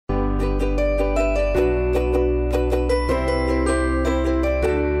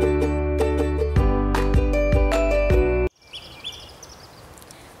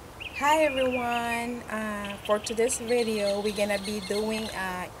Hi everyone, for today's video we're gonna be doing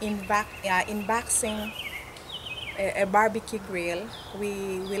unboxing a barbecue grill.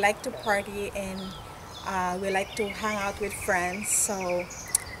 We like to party and we like to hang out with friends, so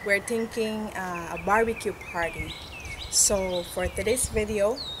we're thinking a barbecue party. So for today's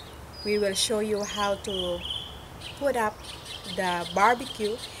video we will show you how to put up the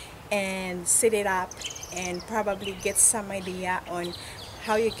barbecue and set it up, and probably get some idea on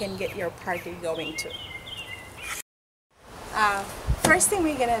how you can get your party going too. uh, First thing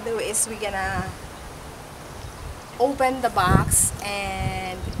we're gonna do is we're gonna open the box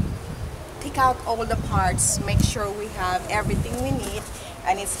and pick out all the parts, make sure we have everything we need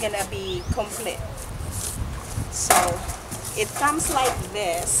and it's gonna be complete. So it comes like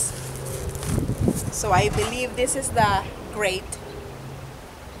this. So I believe this is the grate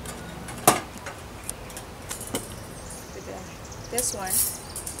with this one,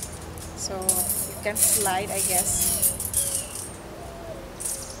 so you can slide, I guess.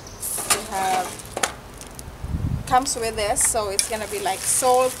 You have, comes with this, so it's gonna be like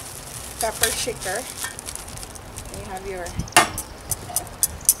salt, pepper shaker. You have your,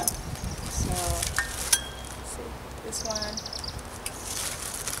 so see this one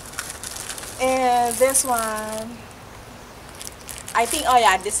and this one. I think, oh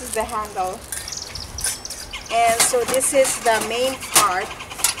yeah, this is the handle. And so this is the main part.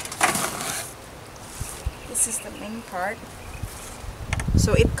 This is the main part.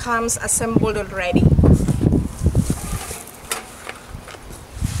 So it comes assembled already. And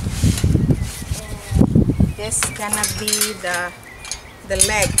this gonna be the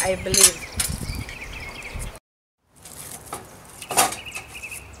leg, I believe.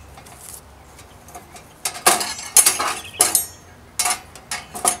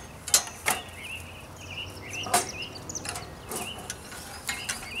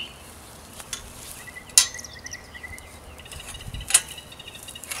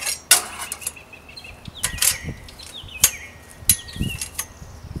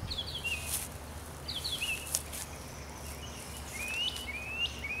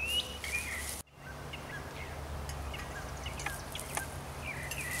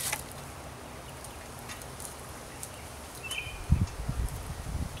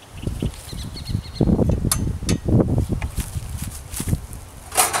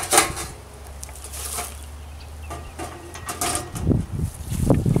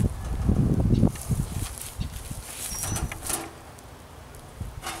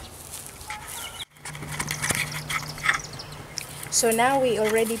 So now we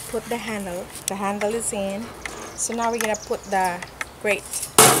already put the handle. The handle is in. So now we're gonna put the grate.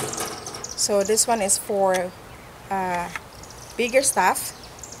 So this one is for bigger stuff.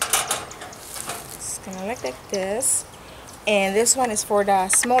 It's gonna look like this. And this one is for the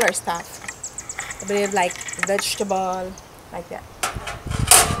smaller stuff. I believe like vegetable, like that.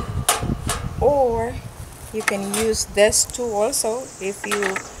 Or you can use this tool also if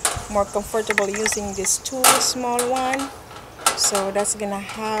you more comfortable using this tool, small one. So that's gonna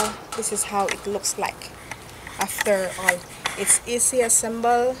have, this is how it looks like after all. It's easy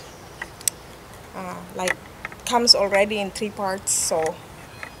assemble, like comes already in 3 parts, so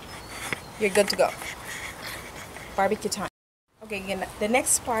you're good to go. Barbecue time. Okay, again, the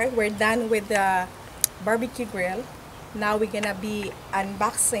next part, we're done with the barbecue grill. Now we're gonna be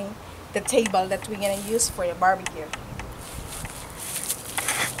unboxing the table that we're gonna use for the barbecue.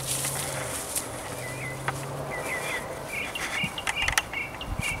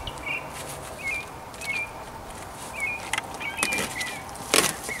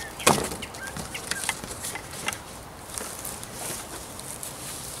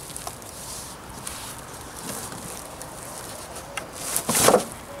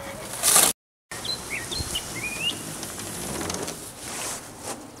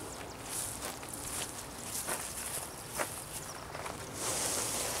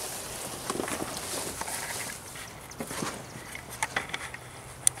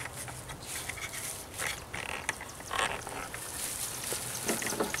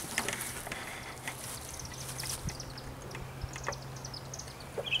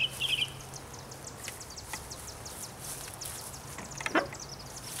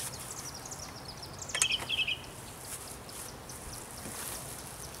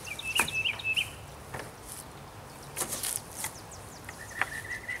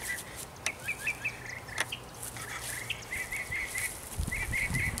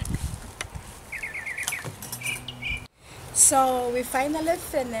 So we finally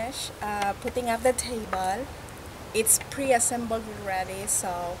finished putting up the table. It's pre-assembled already,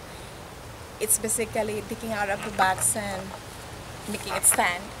 so it's basically taking out of the box and making it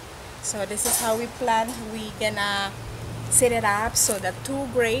stand. So this is how we plan. We gonna set it up so the two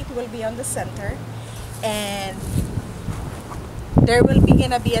grate will be on the center, and there will be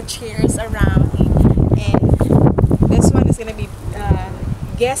gonna be a chairs around, and this one is gonna be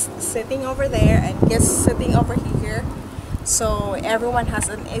guests sitting over there and guests sitting over here, so everyone has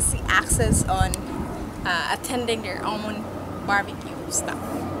an easy access on attending their own barbecue stuff.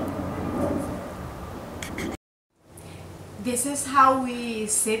 This is how we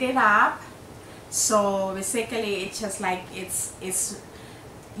set it up. So basically it's just like it's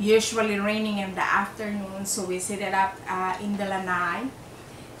usually raining in the afternoon, so we set it up in the lanai.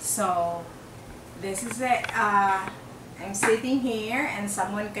 So this is it. I'm sitting here and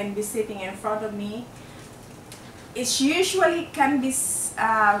someone can be sitting in front of me. It's usually can be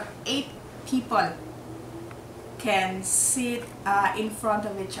 8 people can sit in front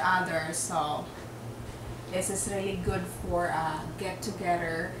of each other, so this is really good for a get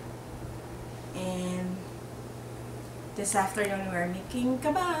together. And this afternoon we're making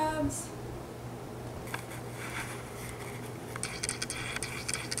kebabs.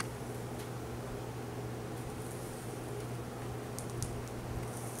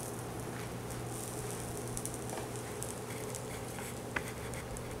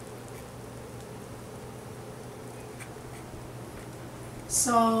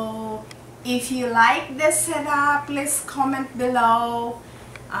 So if you like this setup, please comment below.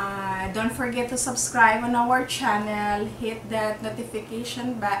 Don't forget to subscribe on our channel, hit that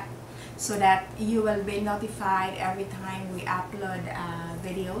notification bell so that you will be notified every time we upload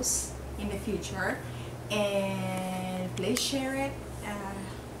videos in the future, and please share it.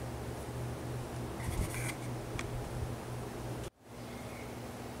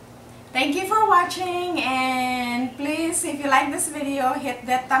 Thank you for watching, and please, if you like this video, hit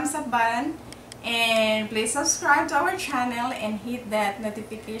that thumbs up button, and please subscribe to our channel and hit that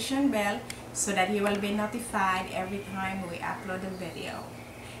notification bell so that you will be notified every time we upload a video.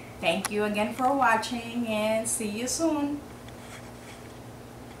 Thank you again for watching, and see you soon.